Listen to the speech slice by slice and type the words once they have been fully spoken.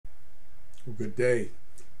Well, good day.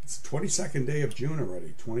 It's the 22nd day of June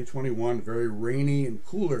already, 2021. Very rainy and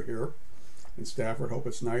cooler here in Stafford. Hope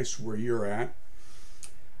it's nice where you're at.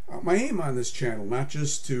 My aim on this channel, not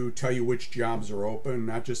just to tell you which jobs are open,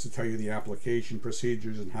 not just to tell you the application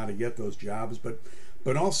procedures and how to get those jobs,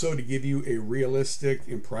 but also to give you a realistic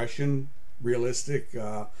impression, realistic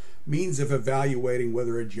means of evaluating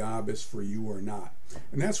whether a job is for you or not.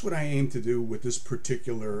 And that's what I aim to do with this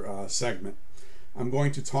particular segment. I'm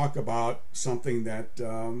going to talk about something that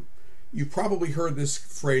you probably heard this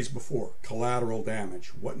phrase before: collateral damage.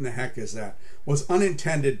 What in the heck is that? Well, it's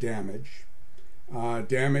unintended damage.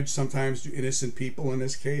 Damage sometimes to innocent people, in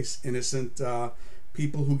this case, innocent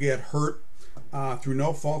people who get hurt through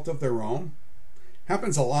no fault of their own.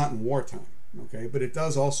 Happens a lot in wartime, okay? But it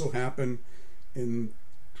does also happen in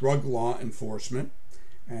drug law enforcement.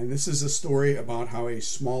 And this is a story about how a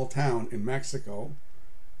small town in Mexico,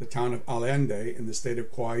 the town of Allende in the state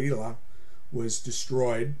of Coahuila, was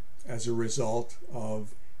destroyed as a result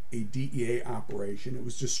of a DEA operation. It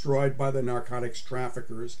was destroyed by the narcotics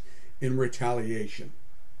traffickers in retaliation.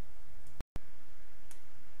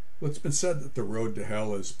 Well, it's been said that the road to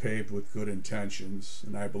hell is paved with good intentions,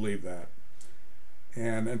 and I believe that.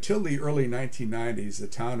 And until the early 1990s, the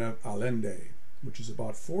town of Allende, which is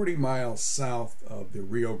about 40 miles south of the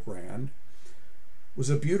Rio Grande, was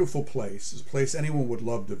a beautiful place. It's a place anyone would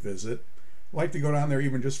love to visit. I'd like to go down there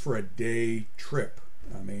even just for a day trip.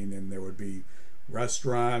 I mean, and there would be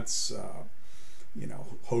restaurants,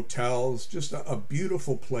 hotels, just a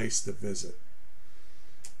beautiful place to visit.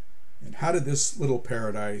 And how did this little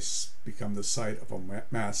paradise become the site of a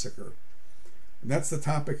massacre? And that's the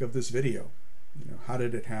topic of this video. How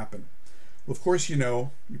did it happen? Well, of course, you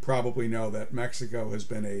probably know that Mexico has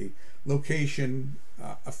been a location,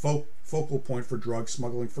 a focal point for drug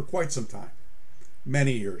smuggling for quite some time,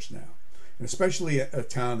 many years now. And especially a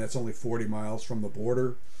town that's only 40 miles from the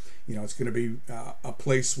border, it's going to be a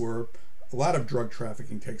place where a lot of drug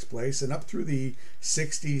trafficking takes place. And up through the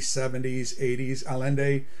 60s, 70s, 80s,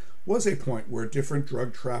 Allende was a point where different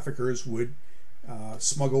drug traffickers would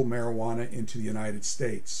smuggle marijuana into the United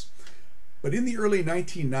States. But in the early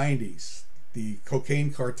 1990s, the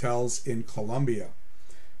cocaine cartels in Colombia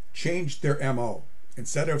changed their MO.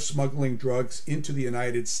 Instead of smuggling drugs into the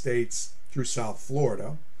United States through South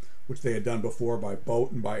Florida, which they had done before by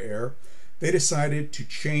boat and by air, they decided to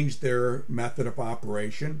change their method of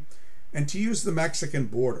operation and to use the Mexican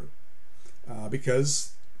border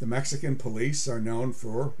because the Mexican police are known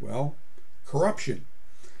for, well, corruption.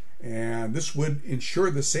 And this would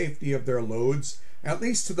ensure the safety of their loads, at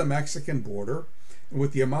least to the Mexican border. And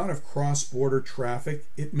with the amount of cross-border traffic,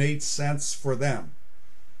 it made sense for them.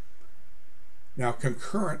 Now,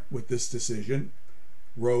 concurrent with this decision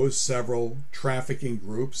rose several trafficking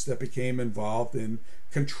groups that became involved in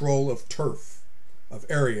control of turf, of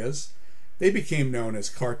areas. They became known as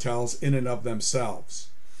cartels in and of themselves.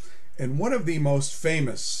 And one of the most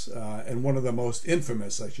famous, and one of the most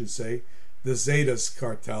infamous, I should say, the Zetas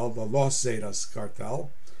Cartel, the Los Zetas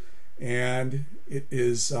Cartel. And it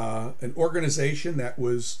is an organization that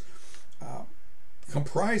was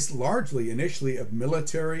comprised largely initially of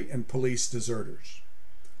military and police deserters.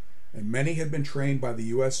 And many had been trained by the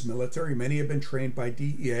U.S. military, many had been trained by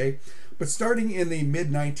DEA. But starting in the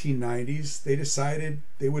mid-1990s, they decided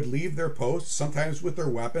they would leave their posts, sometimes with their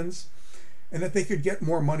weapons, and that they could get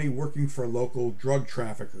more money working for local drug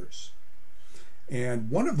traffickers. And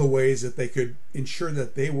one of the ways that they could ensure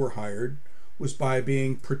that they were hired was by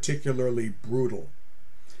being particularly brutal.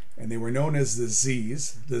 And they were known as the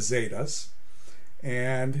Z's, the Zetas.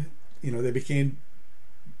 And, they became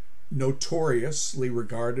notoriously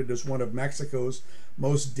regarded as one of Mexico's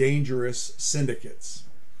most dangerous syndicates.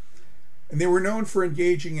 And they were known for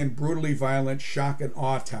engaging in brutally violent shock and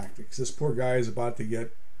awe tactics. This poor guy is about to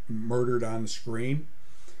get murdered on the screen.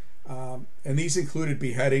 And these included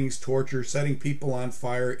beheadings, torture, setting people on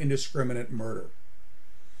fire, indiscriminate murder.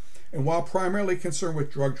 And while primarily concerned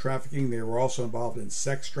with drug trafficking, they were also involved in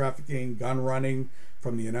sex trafficking, gun running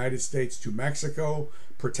from the United States to Mexico,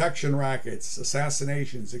 protection rackets,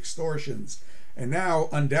 assassinations, extortions, and now,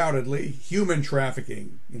 undoubtedly, human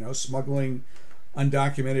trafficking, smuggling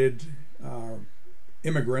undocumented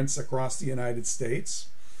immigrants across the United States.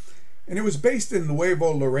 And it was based in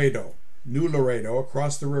Nuevo Laredo, New Laredo,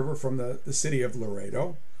 across the river from the city of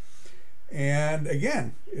Laredo. And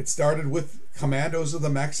again, it started with commandos of the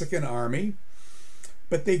Mexican army,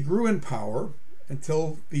 but they grew in power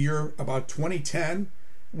until the year about 2010,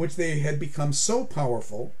 in which they had become so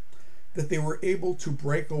powerful that they were able to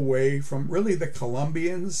break away from really the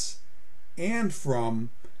Colombians and from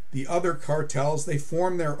the other cartels. They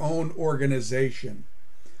formed their own organization.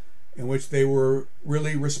 in which they were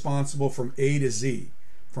really responsible from A to Z,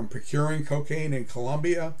 from procuring cocaine in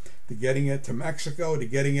Colombia to getting it to Mexico to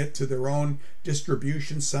getting it to their own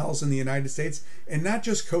distribution cells in the United States, and not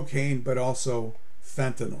just cocaine but also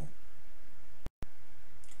fentanyl.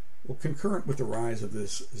 Well, concurrent with the rise of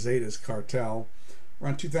this Zetas cartel,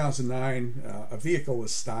 around 2009, a vehicle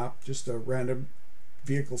was stopped, just a random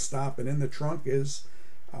vehicle stop, and in the trunk is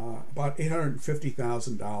about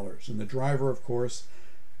 $850,000. And the driver, of course,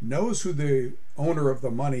 knows who the owner of the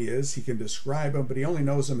money is. He can describe him, but he only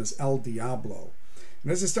knows him as El Diablo.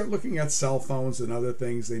 And as they start looking at cell phones and other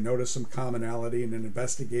things, they notice some commonality, and an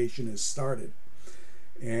investigation is started.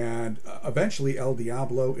 And eventually El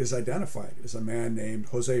Diablo is identified as a man named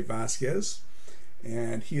Jose Vasquez,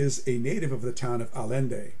 and he is a native of the town of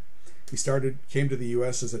Allende. He came to the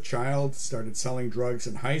U.S. as a child, started selling drugs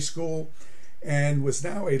in high school, and was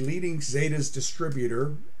now a leading Zetas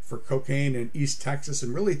distributor for cocaine in East Texas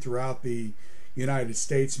and really throughout the United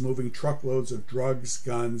States, moving truckloads of drugs,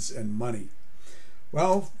 guns, and money.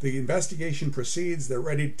 Well, the investigation proceeds. They're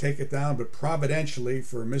ready to take it down, but providentially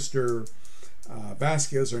for Mr.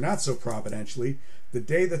 Vasquez, or not so providentially, the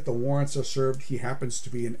day that the warrants are served, he happens to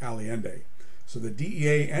be in Allende. So the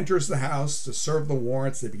DEA enters the house to serve the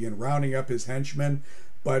warrants. They begin rounding up his henchmen,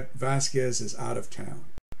 but Vasquez is out of town.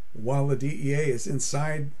 While the DEA is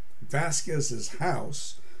inside Vasquez's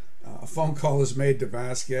house, a phone call is made to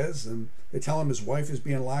Vasquez, and they tell him his wife is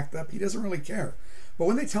being locked up. He doesn't really care. But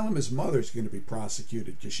when they tell him his mother's going to be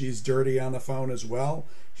prosecuted because she's dirty on the phone as well,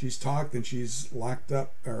 she's talked and she's locked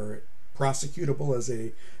up or prosecutable as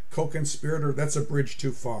a co-conspirator, that's a bridge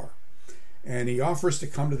too far. And he offers to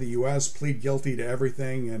come to the U.S., plead guilty to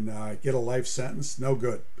everything, and get a life sentence. No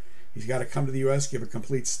good. He's got to come to the U.S., give a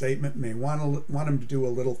complete statement, and they want him to do a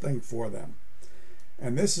little thing for them.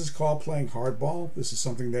 And this is called playing hardball. This is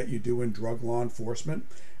something that you do in drug law enforcement.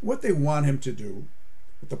 What they want him to do,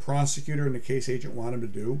 what the prosecutor and the case agent want him to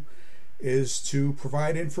do, is to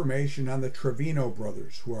provide information on the Trevino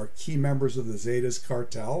brothers, who are key members of the Zetas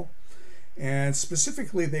cartel. And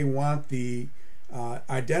specifically, they want the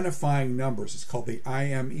identifying numbers. It's called the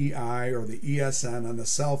IMEI or the ESN on the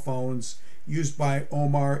cell phones used by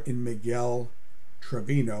Omar and Miguel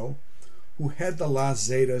Trevino, who head the Las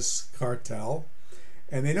Zetas cartel.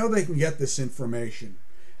 And they know they can get this information.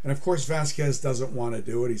 And of course, Vasquez doesn't want to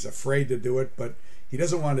do it. He's afraid to do it, but he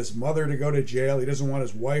doesn't want his mother to go to jail. He doesn't want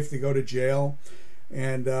his wife to go to jail.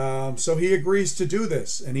 And so he agrees to do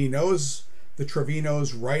this. And he knows the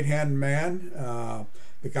Trevino's right-hand man,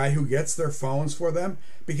 the guy who gets their phones for them,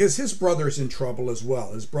 because his brother's in trouble as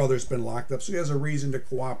well. His brother's been locked up, so he has a reason to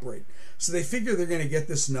cooperate. So they figure they're going to get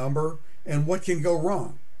this number, and what can go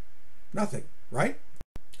wrong? Nothing, right?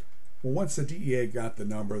 Well, once the DEA got the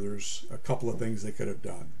number, there's a couple of things they could have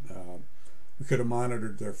done. We could have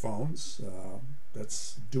monitored their phones.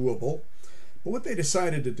 That's doable. But what they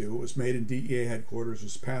decided to do, was made in DEA headquarters,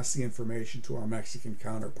 was pass the information to our Mexican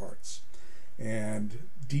counterparts. And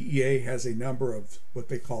DEA has a number of what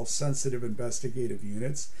they call sensitive investigative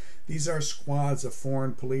units. These are squads of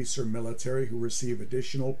foreign police or military who receive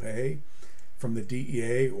additional pay from the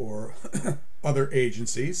DEA or other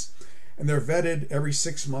agencies. And they're vetted every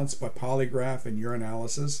 6 months by polygraph and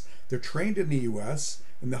urinalysis. They're trained in the U.S.,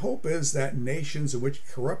 and the hope is that in nations in which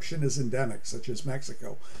corruption is endemic, such as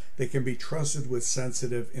Mexico, they can be trusted with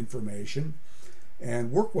sensitive information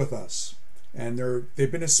and work with us. And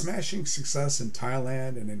they've been a smashing success in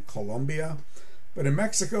Thailand and in Colombia, but in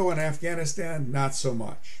Mexico and Afghanistan, not so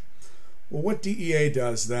much. Well, what DEA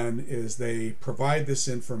does then is they provide this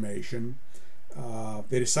information.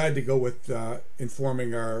 They decide to go with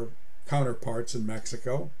informing our counterparts in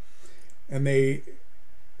Mexico, and they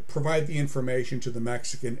provide the information to the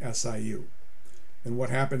Mexican SIU. And what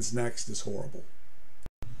happens next is horrible.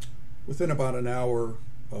 Within about an hour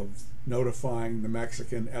of notifying the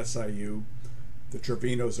Mexican SIU, the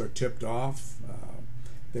Trevinos are tipped off.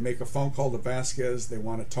 They make a phone call to Vasquez. They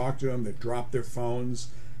want to talk to him. They drop their phones.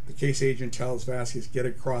 The case agent tells Vasquez, get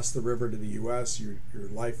across the river to the U.S. Your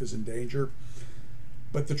life is in danger.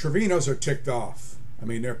 But the Trevinos are ticked off. I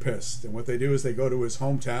mean, they're pissed. And what they do is they go to his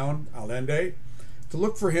hometown, Allende, to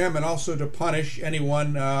look for him and also to punish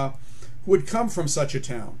anyone who would come from such a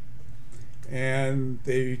town. And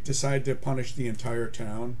they decide to punish the entire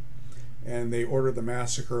town. And they order the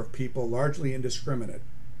massacre of people, largely indiscriminate.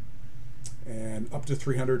 And up to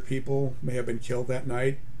 300 people may have been killed that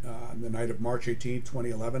night, on the night of March 18,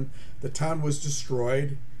 2011. The town was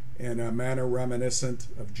destroyed in a manner reminiscent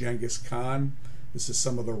of Genghis Khan. This is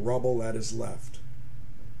some of the rubble that is left.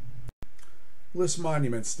 This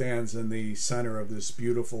monument stands in the center of this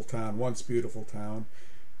beautiful town, once beautiful town.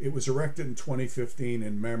 It was erected in 2015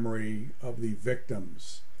 in memory of the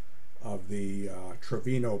victims of the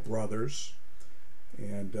Trevino brothers,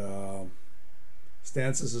 and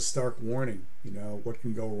stands as a stark warning. You know, what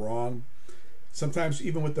can go wrong. Sometimes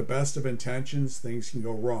even with the best of intentions, things can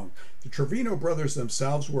go wrong. The Trevino brothers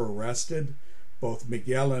themselves were arrested. Both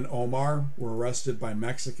Miguel and Omar were arrested by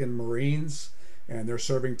Mexican Marines, and they're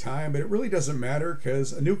serving time, but it really doesn't matter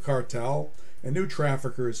because a new cartel and new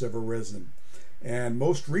traffickers have arisen. And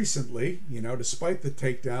most recently, you know, despite the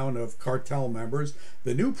takedown of cartel members,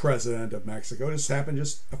 the new president of Mexico, this happened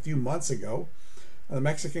just a few months ago, the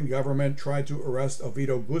Mexican government tried to arrest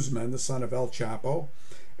Ovidio Guzman, the son of El Chapo,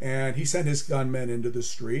 and he sent his gunmen into the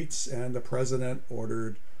streets, and the president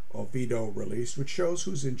ordered Ovidio released, which shows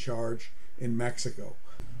who's in charge in Mexico.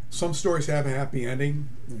 Some stories have a happy ending,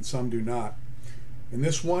 and some do not. In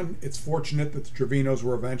this one, it's fortunate that the Trevinos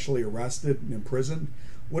were eventually arrested and imprisoned.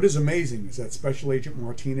 What is amazing is that Special Agent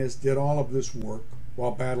Martinez did all of this work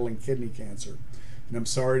while battling kidney cancer. And I'm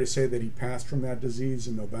sorry to say that he passed from that disease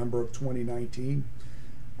in November of 2019.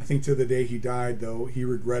 I think to the day he died, though, he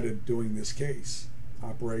regretted doing this case.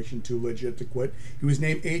 Operation Too Legit to Quit. He was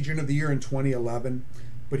named Agent of the Year in 2011,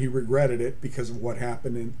 but he regretted it because of what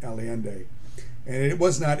happened in Allende. And it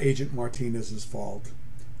was not Agent Martinez's fault.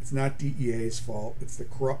 It's not DEA's fault. It's the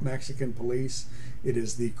corrupt Mexican police. It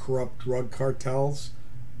is the corrupt drug cartels,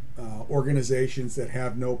 organizations that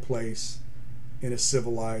have no place in a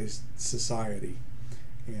civilized society.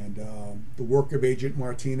 And the work of Agent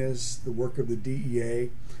Martinez, the work of the DEA,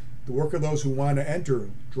 the work of those who want to enter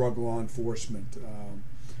drug law enforcement,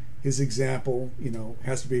 his example, you know,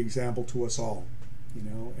 has to be an example to us all, you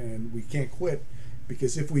know, and we can't quit,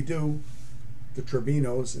 because if we do, the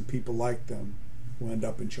Trevinos and people like them will end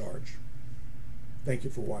up in charge. Thank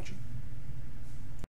you for watching.